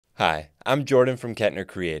Hi, I'm Jordan from Kettner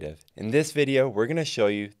Creative. In this video, we're going to show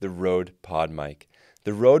you the Rode PodMic.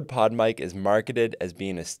 The Rode PodMic is marketed as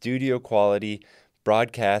being a studio quality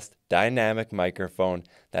broadcast dynamic microphone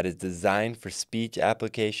that is designed for speech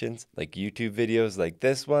applications like YouTube videos like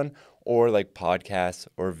this one or like podcasts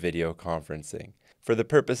or video conferencing. For the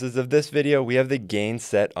purposes of this video, we have the gain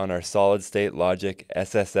set on our solid state Logic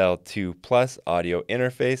SSL2 Plus audio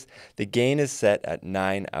interface. The gain is set at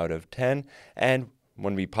 9 out of 10, and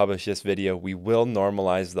when we publish this video, we will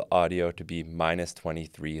normalize the audio to be minus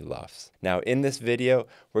 23 LUFS. Now in this video,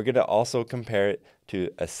 we're going to also compare it to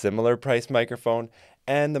a similar price microphone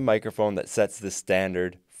and the microphone that sets the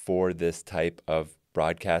standard for this type of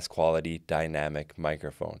broadcast quality dynamic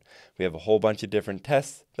microphone. We have a whole bunch of different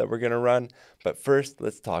tests that we're going to run, but first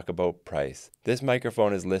let's talk about price. This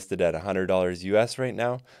microphone is listed at $100 US right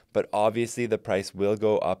now, but obviously the price will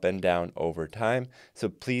go up and down over time, so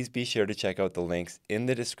please be sure to check out the links in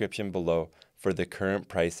the description below for the current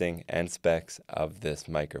pricing and specs of this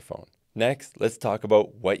microphone. Next, let's talk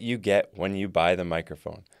about what you get when you buy the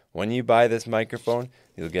microphone. When you buy this microphone,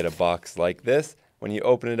 you'll get a box like this. When you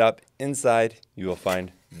open it up, inside you will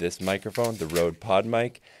find this microphone, the Rode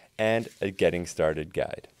PodMic, and a getting started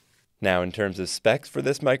guide. Now in terms of specs for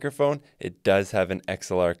this microphone, it does have an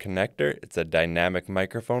XLR connector. It's a dynamic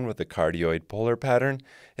microphone with a cardioid polar pattern.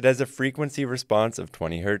 It has a frequency response of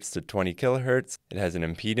 20 Hz to 20 kHz. It has an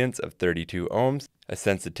impedance of 32 ohms, a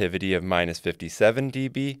sensitivity of minus 57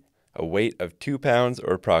 dB, a weight of 2 pounds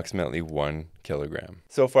or approximately 1 kilogram.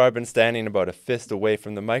 So far I've been standing about a fist away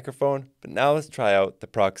from the microphone, but now let's try out the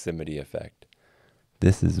proximity effect.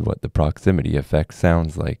 This is what the proximity effect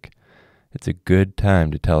sounds like. It's a good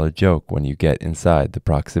time to tell a joke when you get inside the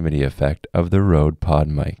proximity effect of the Rode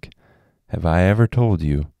PodMic. Have I ever told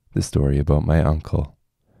you the story about my uncle?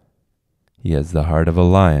 He has the heart of a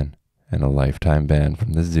lion and a lifetime ban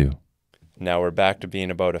from the zoo. Now we're back to being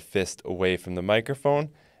about a fist away from the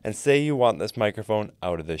microphone. And say you want this microphone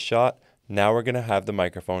out of the shot, now we're going to have the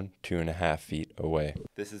microphone 2.5 feet away.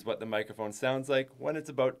 This is what the microphone sounds like when it's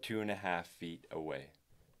about 2.5 feet away.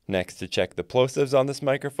 Next, to check the plosives on this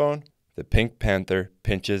microphone, the Pink Panther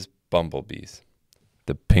pinches bumblebees.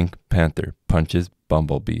 The Pink Panther punches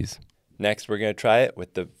bumblebees. Next, we're going to try it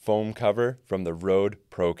with the foam cover from the Rode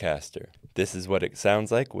Procaster. This is what it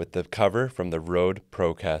sounds like with the cover from the Rode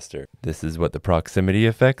Procaster. This is what the proximity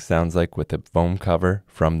effect sounds like with the foam cover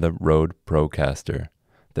from the Rode Procaster.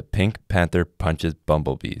 The Pink Panther punches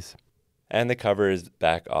bumblebees. And the cover is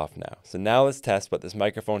back off now. So now let's test what this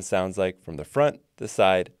microphone sounds like from the front, the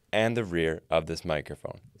side, and the rear of this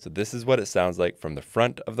microphone. So this is what it sounds like from the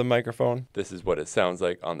front of the microphone. This is what it sounds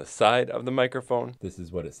like on the side of the microphone. This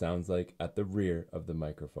is what it sounds like at the rear of the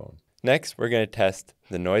microphone. Next, we're going to test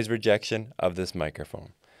the noise rejection of this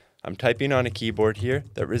microphone. I'm typing on a keyboard here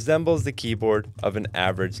that resembles the keyboard of an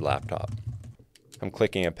average laptop. I'm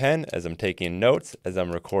clicking a pen as I'm taking notes as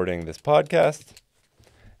I'm recording this podcast.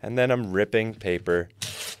 And then I'm ripping paper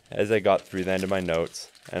as I got through the end of my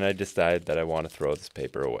notes, and I decided that I want to throw this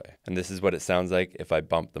paper away. And this is what it sounds like if I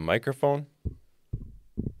bump the microphone.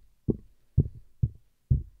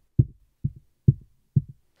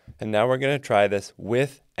 And now we're going to try this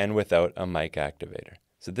with and without a mic activator.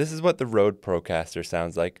 So this is what the Rode Procaster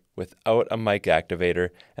sounds like without a mic activator,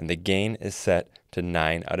 and the gain is set to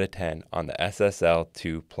 9 out of 10 on the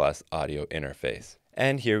SSL2 Plus audio interface.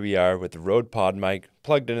 And here we are with the Rode PodMic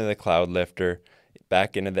plugged into the cloud lifter,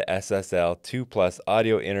 back into the SSL2 Plus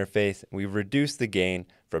audio interface. We've reduced the gain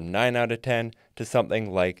from 9 out of 10 to something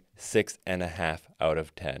like 6.5 out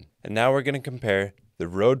of 10. And now we're going to compare the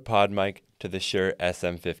Rode PodMic to the Shure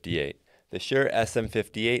SM58. The Shure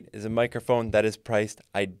SM58 is a microphone that is priced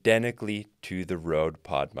identically to the Rode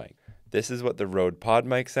PodMic. This is what the Rode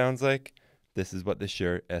PodMic sounds like. This is what the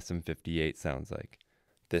Shure SM58 sounds like.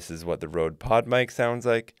 This is what the Rode PodMic sounds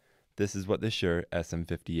like. This is what the Shure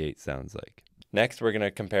SM58 sounds like. Next, we're going to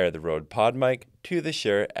compare the Rode PodMic to the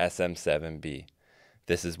Shure SM7B.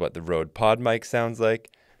 This is what the Rode PodMic sounds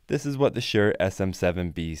like. This is what the Shure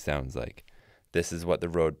SM7B sounds like. This is what the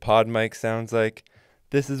Rode PodMic sounds like.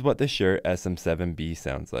 This is what the Shure SM7B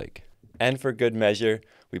sounds like. And for good measure,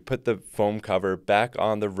 we put the foam cover back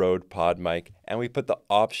on the Rode PodMic, and we put the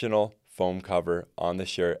optional foam cover on the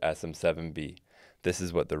Shure SM7B. This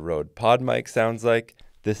is what the Rode PodMic sounds like.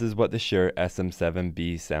 This is what the Shure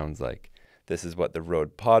SM7B sounds like. This is what the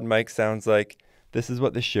Rode PodMic sounds like. This is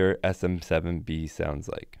what the Shure SM7B sounds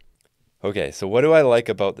like. Okay, so what do I like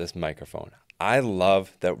about this microphone? I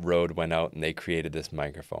love that Rode went out and they created this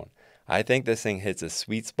microphone. I think this thing hits a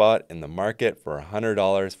sweet spot in the market for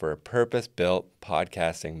 $100 for a purpose-built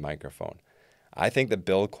podcasting microphone. I think the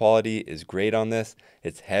build quality is great on this.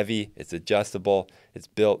 It's heavy, it's adjustable, it's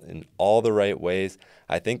built in all the right ways.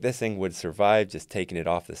 I think this thing would survive just taking it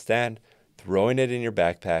off the stand, throwing it in your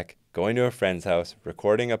backpack, going to a friend's house,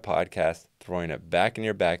 recording a podcast, throwing it back in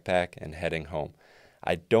your backpack, and heading home.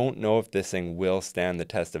 I don't know if this thing will stand the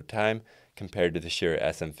test of time compared to the Shure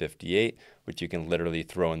SM58, which you can literally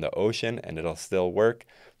throw in the ocean and it'll still work,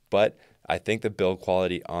 but I think the build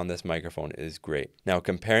quality on this microphone is great. Now,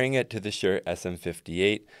 comparing it to the Shure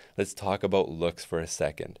SM58, let's talk about looks for a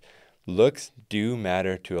second. Looks do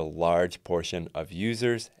matter to a large portion of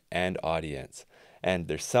users and audience. And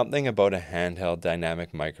there's something about a handheld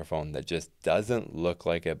dynamic microphone that just doesn't look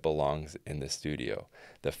like it belongs in the studio.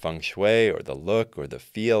 The feng shui or the look or the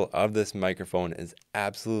feel of this microphone is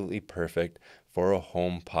absolutely perfect for a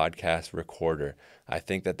home podcast recorder. I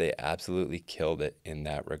think that they absolutely killed it in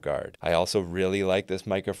that regard. I also really like this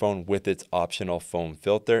microphone with its optional foam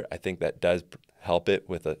filter. I think that does help it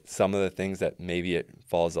with some of the things that maybe it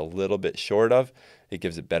falls a little bit short of. It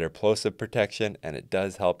gives it better plosive protection, and it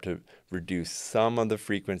does help to reduce some of the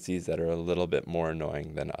frequencies that are a little bit more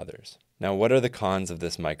annoying than others. Now, what are the cons of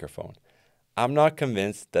this microphone? I'm not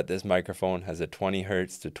convinced that this microphone has a 20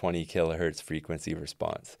 hertz to 20 kilohertz frequency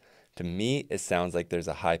response. To me, it sounds like there's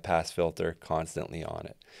a high pass filter constantly on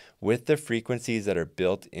it. With the frequencies that are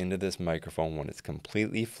built into this microphone when it's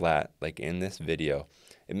completely flat, like in this video,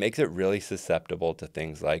 it makes it really susceptible to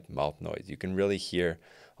things like mouth noise. You can really hear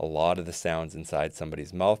a lot of the sounds inside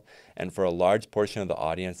somebody's mouth, and for a large portion of the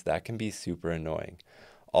audience, that can be super annoying.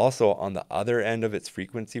 Also, on the other end of its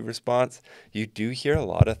frequency response, you do hear a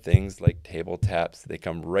lot of things like table taps. They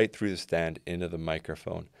come right through the stand into the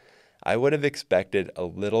microphone. I would have expected a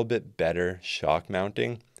little bit better shock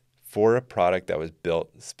mounting for a product that was built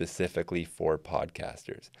specifically for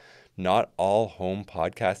podcasters. Not all home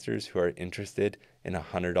podcasters who are interested in a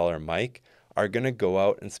 $100 mic are going to go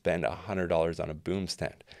out and spend $100 on a boom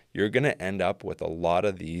stand. You're going to end up with a lot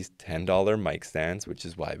of these $10 mic stands, which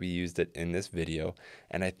is why we used it in this video.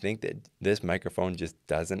 And I think that this microphone just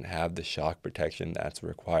doesn't have the shock protection that's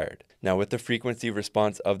required. Now, with the frequency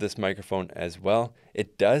response of this microphone as well,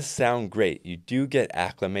 it does sound great. You do get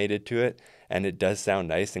acclimated to it, and it does sound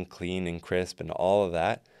nice and clean and crisp and all of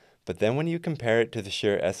that. But then when you compare it to the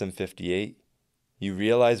Shure SM58, you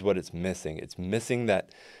realize what it's missing. It's missing that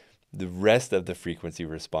the rest of the frequency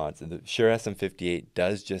response. The Shure SM58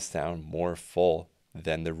 does just sound more full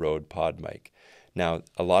than the Rode PodMic. Now,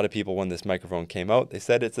 a lot of people, when this microphone came out, they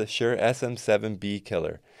said it's a Shure SM7B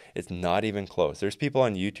killer. It's not even close. There's people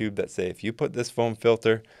on YouTube that say if you put this foam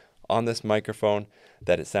filter on this microphone,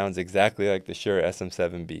 that it sounds exactly like the Shure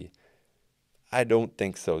SM7B. I don't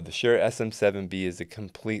think so. The Shure SM7B is a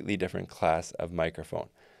completely different class of microphone.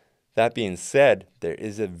 That being said, there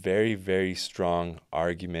is a very, very strong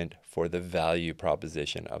argument for the value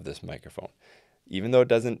proposition of this microphone. Even though it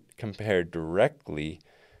doesn't compare directly,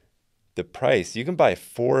 the price, you can buy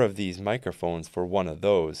 4 of these microphones for one of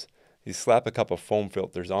those. You slap a couple foam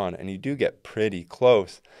filters on and you do get pretty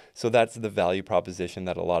close. So that's the value proposition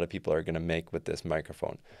that a lot of people are going to make with this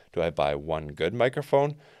microphone. Do I buy one good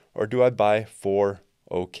microphone or do I buy 4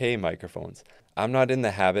 okay microphones? I'm not in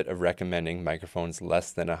the habit of recommending microphones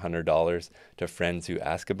less than $100 to friends who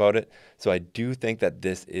ask about it. So I do think that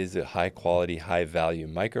this is a high quality, high value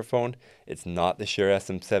microphone. It's not the Shure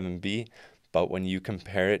SM7B, but when you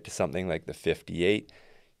compare it to something like the 58,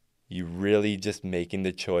 you really just making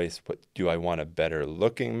the choice, what do I want, a better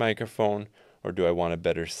looking microphone or do I want a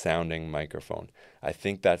better sounding microphone? I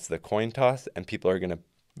think that's the coin toss, and people are going to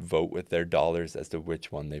vote with their dollars as to which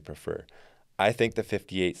one they prefer. I think the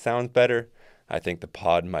 58 sounds better. I think the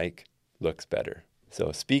PodMic looks better.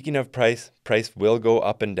 So speaking of price will go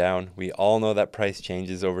up and down. We all know that price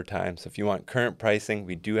changes over time. So if you want current pricing,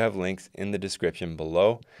 we do have links in the description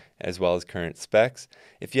below, as well as current specs.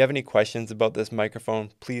 If you have any questions about this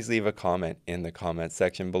microphone, please leave a comment in the comment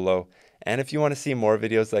section below. And if you want to see more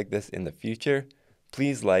videos like this in the future,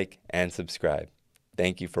 please like and subscribe.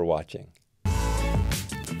 Thank you for watching.